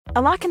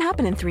A lot can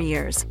happen in 3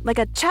 years, like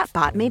a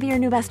chatbot may be your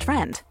new best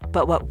friend.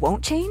 But what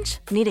won't change?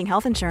 Needing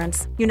health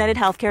insurance. United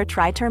Healthcare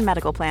Tri-Term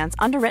Medical Plans,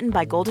 underwritten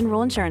by Golden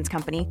Rule Insurance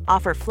Company,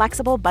 offer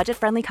flexible,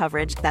 budget-friendly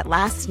coverage that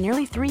lasts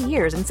nearly 3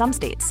 years in some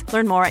states.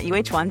 Learn more at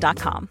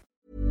uh1.com.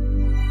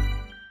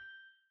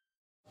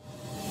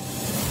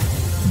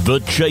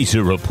 The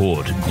Chaser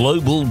Report,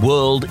 Global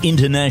World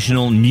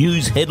International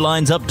News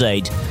Headlines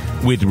Update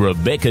with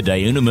Rebecca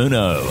De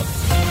Unamuno.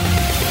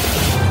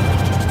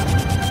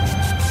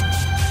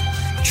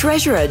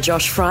 Treasurer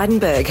Josh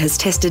Frydenberg has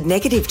tested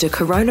negative to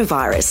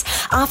coronavirus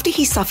after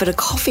he suffered a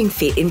coughing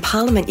fit in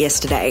Parliament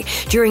yesterday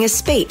during a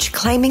speech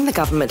claiming the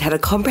government had a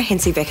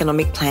comprehensive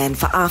economic plan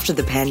for after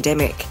the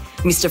pandemic.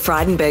 Mr.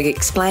 Frydenberg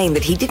explained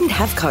that he didn't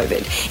have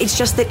COVID, it's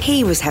just that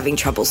he was having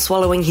trouble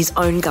swallowing his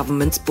own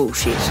government's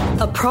bullshit.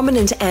 A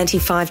prominent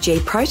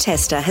anti-5G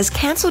protester has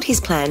cancelled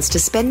his plans to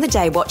spend the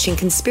day watching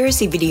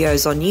conspiracy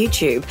videos on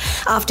YouTube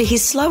after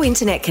his slow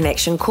internet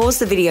connection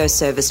caused the video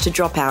service to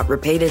drop out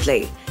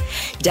repeatedly.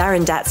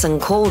 Darren Datson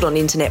called on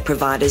internet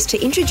providers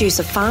to introduce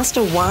a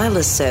faster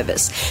wireless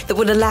service that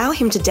would allow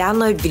him to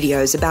download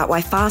videos about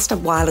why faster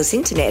wireless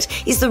internet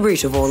is the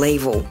root of all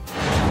evil.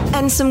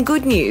 And some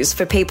good news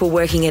for people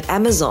working at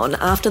Amazon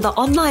after the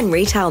online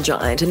retail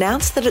giant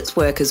announced that its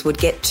workers would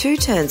get 2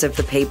 turns of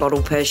the pee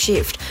bottle per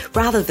shift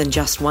rather than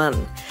just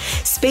 1.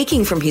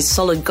 Speaking from his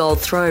solid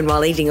gold throne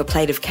while eating a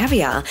plate of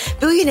caviar,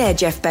 billionaire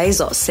Jeff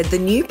Bezos said the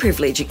new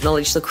privilege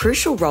acknowledged the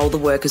crucial role the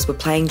workers were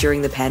playing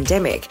during the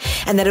pandemic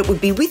and that it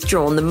would be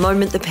withdrawn the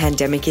moment the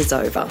pandemic is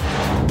over.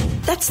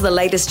 That's the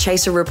latest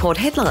Chaser Report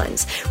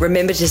headlines.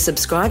 Remember to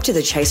subscribe to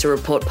the Chaser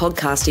Report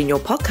podcast in your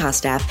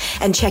podcast app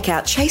and check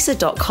out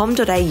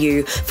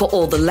chaser.com.au for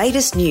all the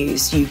latest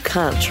news you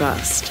can't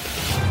trust.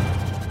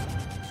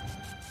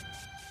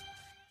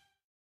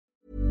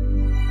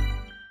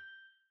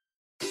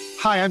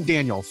 Hi, I'm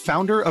Daniel,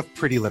 founder of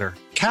Pretty Litter.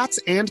 Cats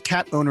and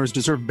cat owners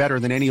deserve better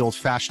than any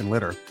old-fashioned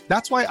litter.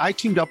 That's why I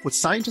teamed up with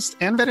scientists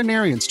and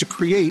veterinarians to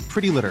create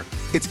Pretty Litter.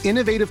 Its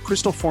innovative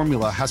crystal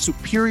formula has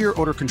superior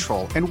odor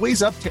control and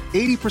weighs up to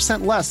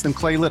 80% less than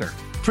clay litter.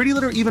 Pretty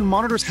Litter even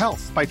monitors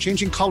health by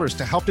changing colors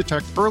to help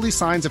detect early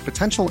signs of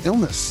potential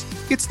illness.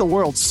 It's the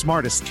world's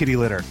smartest kitty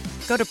litter.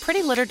 Go to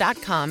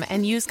prettylitter.com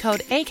and use code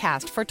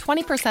ACAST for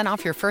 20%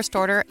 off your first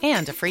order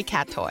and a free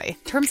cat toy.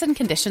 Terms and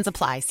conditions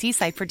apply. See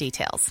site for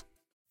details.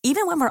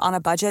 Even when we're on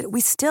a budget,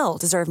 we still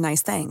deserve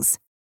nice things.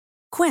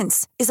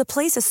 Quince is a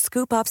place to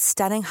scoop up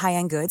stunning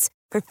high-end goods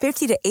for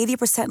 50 to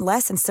 80%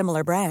 less than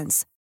similar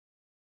brands.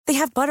 They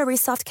have buttery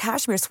soft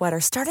cashmere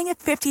sweaters starting at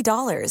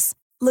 $50,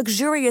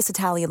 luxurious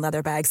Italian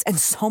leather bags, and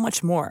so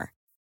much more.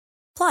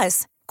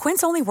 Plus,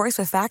 Quince only works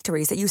with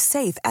factories that use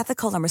safe,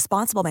 ethical, and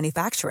responsible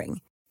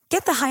manufacturing.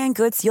 Get the high-end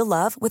goods you'll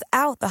love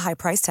without the high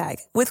price tag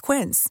with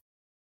Quince.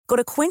 Go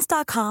to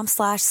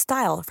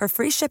quince.com/style for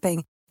free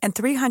shipping and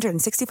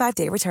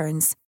 365-day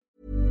returns.